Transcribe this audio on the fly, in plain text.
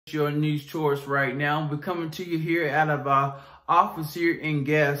Your news choice right now. We're coming to you here out of our office here in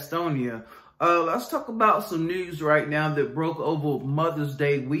Gastonia. Let's talk about some news right now that broke over Mother's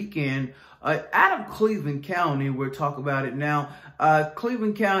Day weekend. Out of Cleveland County, we'll talk about it now.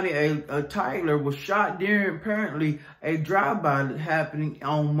 Cleveland County, a toddler was shot during apparently a drive-by happening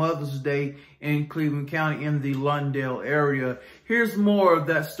on Mother's Day in Cleveland County in the Lundale area. Here's more of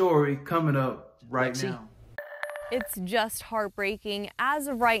that story coming up right now. It's just heartbreaking. As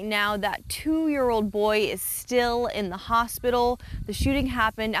of right now, that 2-year-old boy is still in the hospital. The shooting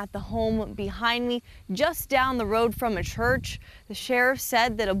happened at the home behind me, just down the road from a church. The sheriff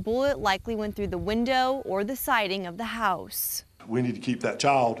said that a bullet likely went through the window or the siding of the house. We need to keep that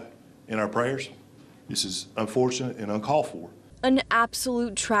child in our prayers. This is unfortunate and uncalled for. An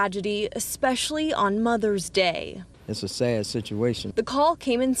absolute tragedy, especially on Mother's Day. It's a sad situation. The call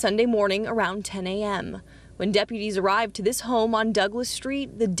came in Sunday morning around 10 a.m. When deputies arrived to this home on Douglas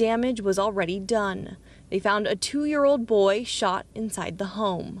Street, the damage was already done. They found a 2-year-old boy shot inside the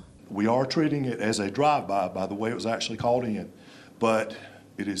home. We are treating it as a drive-by, by the way it was actually called in, but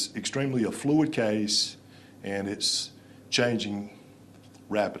it is extremely a fluid case and it's changing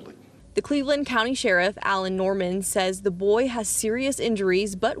rapidly. The Cleveland County Sheriff, Alan Norman, says the boy has serious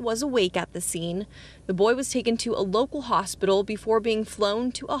injuries but was awake at the scene. The boy was taken to a local hospital before being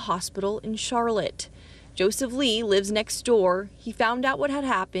flown to a hospital in Charlotte. Joseph Lee lives next door. He found out what had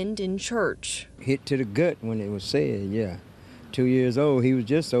happened in church. Hit to the gut when it was said, yeah. 2 years old, he was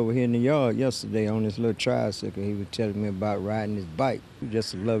just over here in the yard yesterday on his little tricycle. He was telling me about riding his bike. He was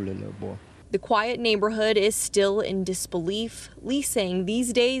just a lovely little boy. The quiet neighborhood is still in disbelief. Lee saying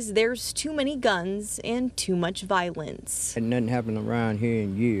these days there's too many guns and too much violence. And nothing happened around here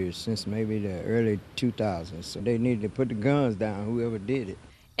in years, since maybe the early 2000s. So they needed to put the guns down, whoever did it.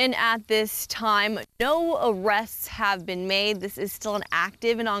 And at this time, no arrests have been made. This is still an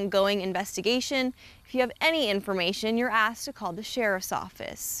active and ongoing investigation. If you have any information, you're asked to call the sheriff's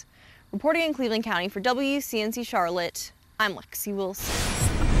office. Reporting in Cleveland County for WCNC Charlotte, I'm Lexi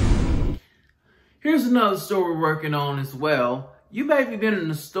Wilson. Here's another story we're working on as well. You may have been in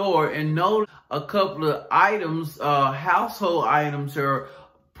the store and know a couple of items, household items, or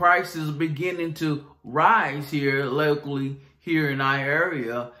prices are beginning to rise here locally here in our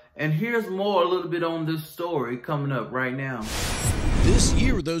area. And here's more a little bit on this story coming up right now. This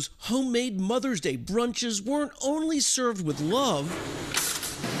year, those homemade Mother's Day brunches weren't only served with love,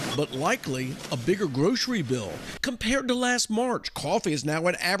 but likely a bigger grocery bill. Compared to last March, coffee is now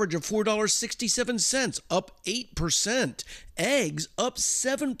an average of $4.67, up 8%. Eggs up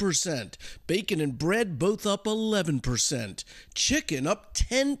 7%. Bacon and bread both up 11%. Chicken up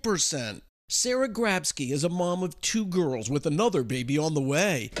 10%. Sarah Grabsky is a mom of 2 girls with another baby on the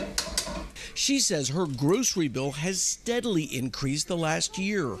way. She says her grocery bill has steadily increased the last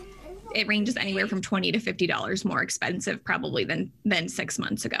year. It ranges anywhere from $20 to $50 more expensive probably than 6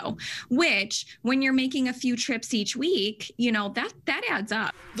 months ago, which when you're making a few trips each week, you know, that adds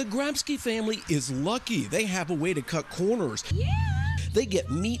up. The Grabsky family is lucky. They have a way to cut corners. Yeah. They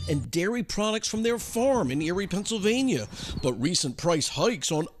get meat and dairy products from their farm in Erie, Pennsylvania. But recent price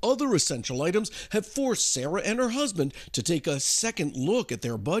hikes on other essential items have forced Sarah and her husband to take a second look at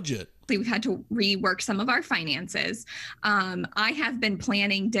their budget. We've had to rework some of our finances. I have been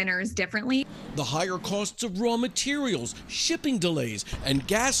planning dinners differently. The higher costs of raw materials, shipping delays, and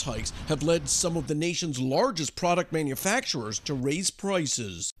gas hikes have led some of the nation's largest product manufacturers to raise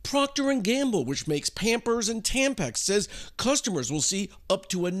prices. Procter & Gamble, which makes Pampers and Tampax, says customers will see up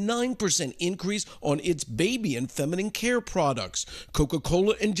to a 9% increase on its baby and feminine care products.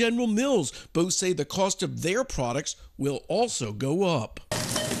 Coca-Cola and General Mills both say the cost of their products will also go up.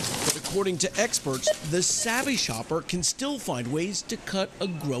 But according to experts, the savvy shopper can still find ways to cut a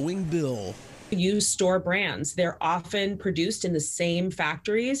growing bill. Use store brands. They're often produced in the same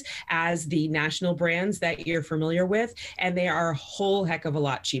factories as the national brands that you're familiar with, and they are a whole heck of a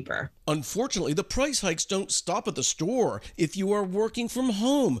lot cheaper. Unfortunately, the price hikes don't stop at the store. If you are working from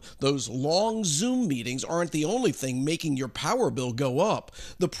home, those long Zoom meetings aren't the only thing making your power bill go up.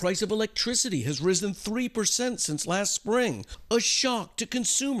 The price of electricity has risen 3% since last spring, a shock to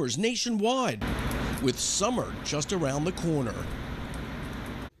consumers nationwide, with summer just around the corner.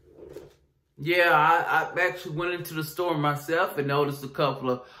 Yeah, I actually went into the store myself and noticed a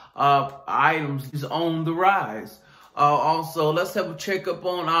couple of items is on the rise. Also, let's have a checkup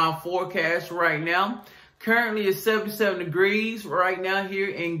on our forecast right now. Currently, it's 77 degrees right now here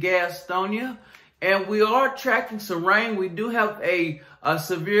in Gastonia. And we are tracking some rain. We do have a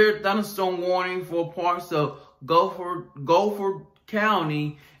severe thunderstorm warning for parts of Gulfport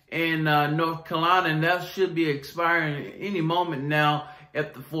County in North Carolina. And that should be expiring any moment now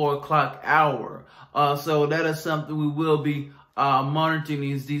at the 4 o'clock hour. So that is something we will be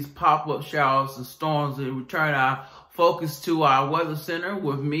monitoring, these pop-up showers and storms, and return our focus to our weather center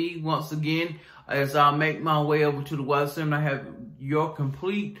with me once again. As I make my way over to the weather center, I have your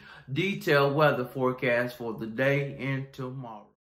complete detailed weather forecast for the day and tomorrow.